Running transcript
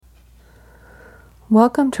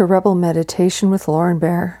Welcome to Rebel Meditation with Lauren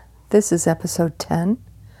Bear. This is episode 10.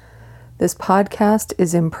 This podcast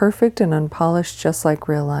is imperfect and unpolished, just like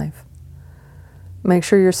real life. Make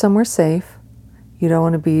sure you're somewhere safe. You don't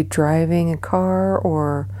want to be driving a car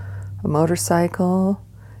or a motorcycle.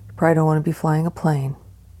 You probably don't want to be flying a plane.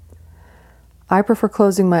 I prefer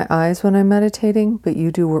closing my eyes when I'm meditating, but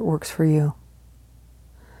you do what works for you.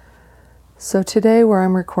 So today, where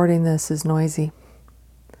I'm recording this is noisy.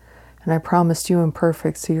 And I promised you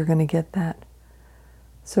imperfect, so you're going to get that.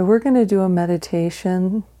 So we're going to do a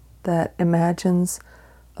meditation that imagines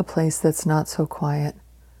a place that's not so quiet.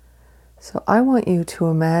 So I want you to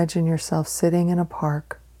imagine yourself sitting in a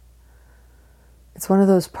park. It's one of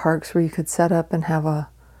those parks where you could set up and have a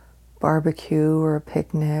barbecue or a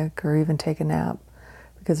picnic or even take a nap,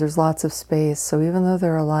 because there's lots of space. So even though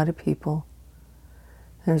there are a lot of people,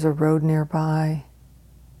 there's a road nearby.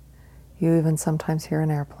 You even sometimes hear an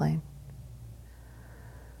airplane.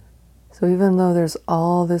 So even though there's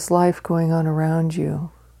all this life going on around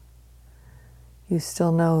you, you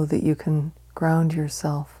still know that you can ground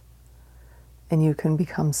yourself and you can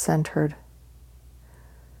become centered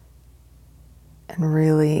and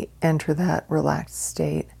really enter that relaxed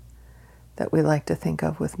state that we like to think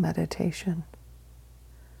of with meditation.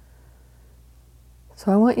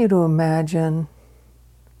 So I want you to imagine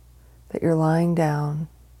that you're lying down,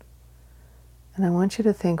 and I want you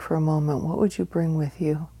to think for a moment, what would you bring with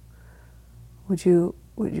you? Would you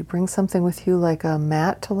bring something with you like a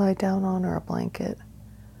mat to lie down on or a blanket?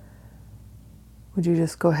 Would you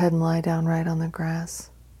just go ahead and lie down right on the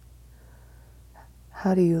grass?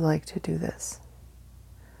 How do you like to do this?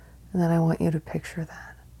 And then I want you to picture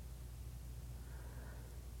that.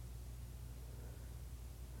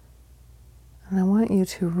 And I want you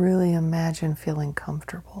to really imagine feeling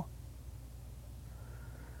comfortable.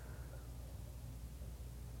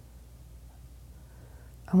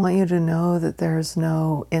 I want you to know that there's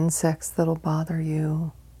no insects that'll bother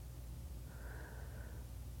you.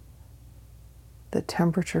 The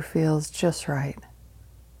temperature feels just right.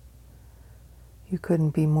 You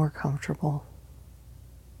couldn't be more comfortable.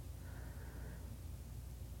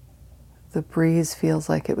 The breeze feels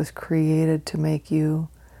like it was created to make you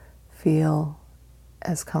feel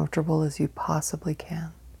as comfortable as you possibly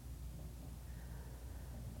can.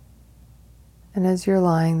 And as you're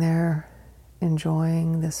lying there,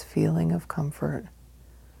 enjoying this feeling of comfort,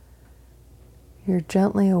 you're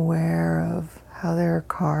gently aware of how there are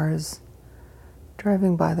cars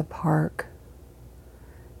driving by the park.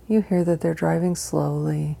 You hear that they're driving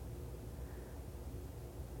slowly.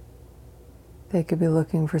 They could be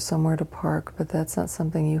looking for somewhere to park, but that's not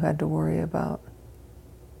something you had to worry about,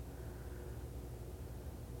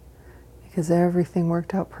 because everything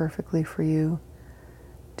worked out perfectly for you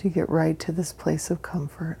to get right to this place of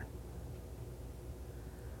comfort.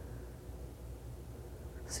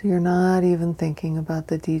 So you're not even thinking about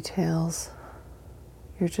the details.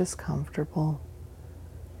 You're just comfortable.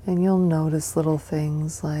 And you'll notice little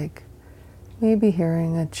things like maybe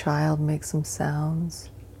hearing a child make some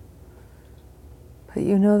sounds. But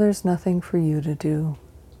you know there's nothing for you to do.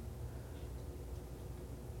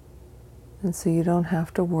 And so you don't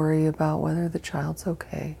have to worry about whether the child's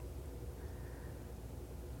okay,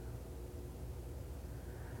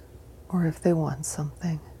 or if they want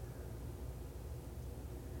something.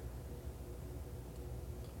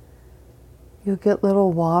 You'll get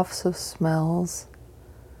little wafts of smells.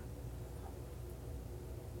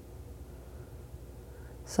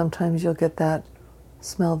 Sometimes you'll get that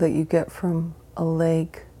smell that you get from a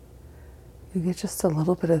lake. You get just a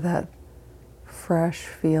little bit of that fresh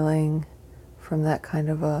feeling from that kind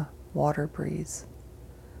of a water breeze.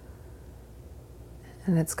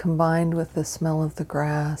 And it's combined with the smell of the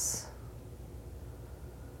grass.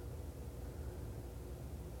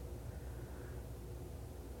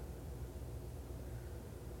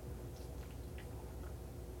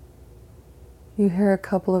 You hear a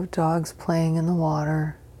couple of dogs playing in the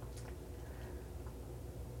water.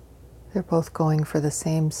 They're both going for the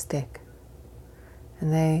same stick,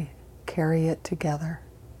 and they carry it together.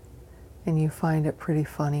 And you find it pretty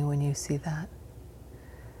funny when you see that.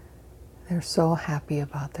 They're so happy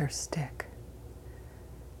about their stick.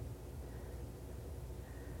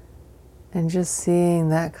 And just seeing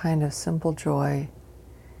that kind of simple joy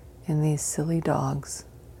in these silly dogs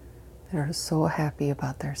that are so happy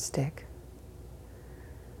about their stick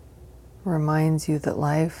reminds you that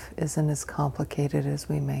life isn't as complicated as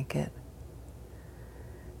we make it.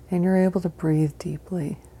 And you're able to breathe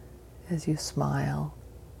deeply as you smile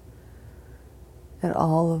at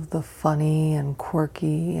all of the funny and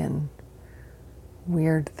quirky and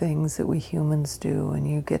weird things that we humans do, and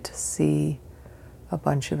you get to see a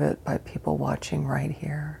bunch of it by people watching right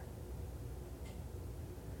here.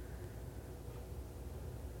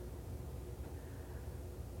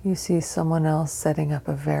 You see someone else setting up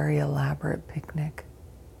a very elaborate picnic.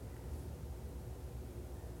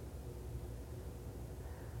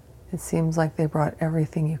 It seems like they brought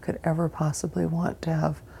everything you could ever possibly want to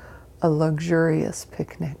have a luxurious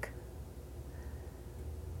picnic.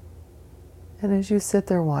 And as you sit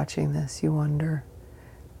there watching this, you wonder,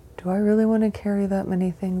 do I really want to carry that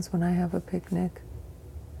many things when I have a picnic?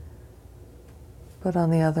 But on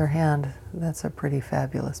the other hand, that's a pretty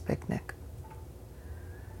fabulous picnic.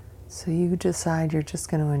 So you decide you're just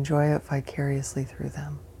going to enjoy it vicariously through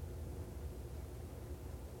them.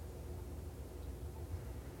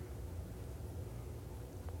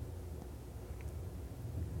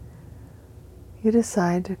 You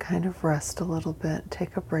decide to kind of rest a little bit,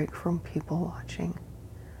 take a break from people watching,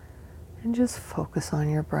 and just focus on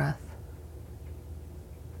your breath.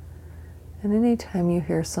 And anytime you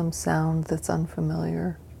hear some sound that's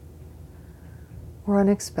unfamiliar or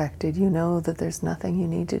unexpected, you know that there's nothing you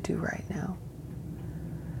need to do right now.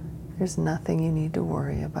 There's nothing you need to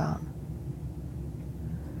worry about.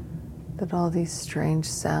 That all these strange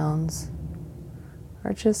sounds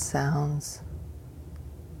are just sounds.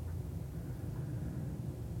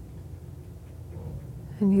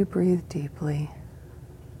 And you breathe deeply.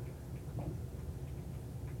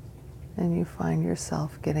 And you find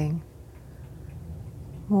yourself getting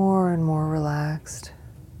more and more relaxed.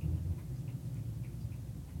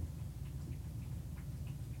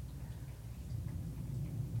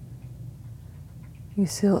 You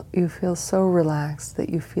feel so relaxed that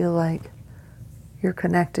you feel like you're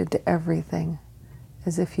connected to everything,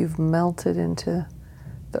 as if you've melted into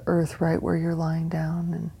the earth right where you're lying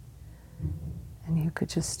down, and you could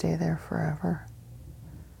just stay there forever.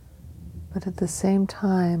 But at the same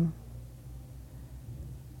time,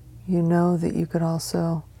 you know that you could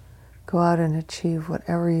also go out and achieve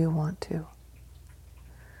whatever you want to.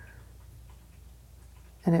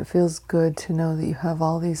 And it feels good to know that you have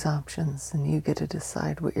all these options and you get to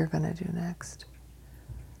decide what you're going to do next.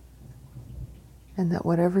 And that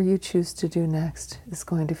whatever you choose to do next is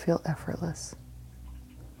going to feel effortless.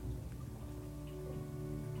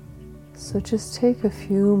 So just take a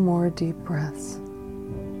few more deep breaths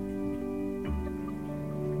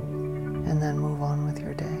and then move on with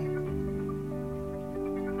your day.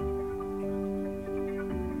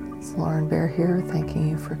 It's Lauren Bear here, thanking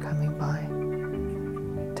you for coming by.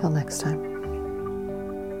 Till next time.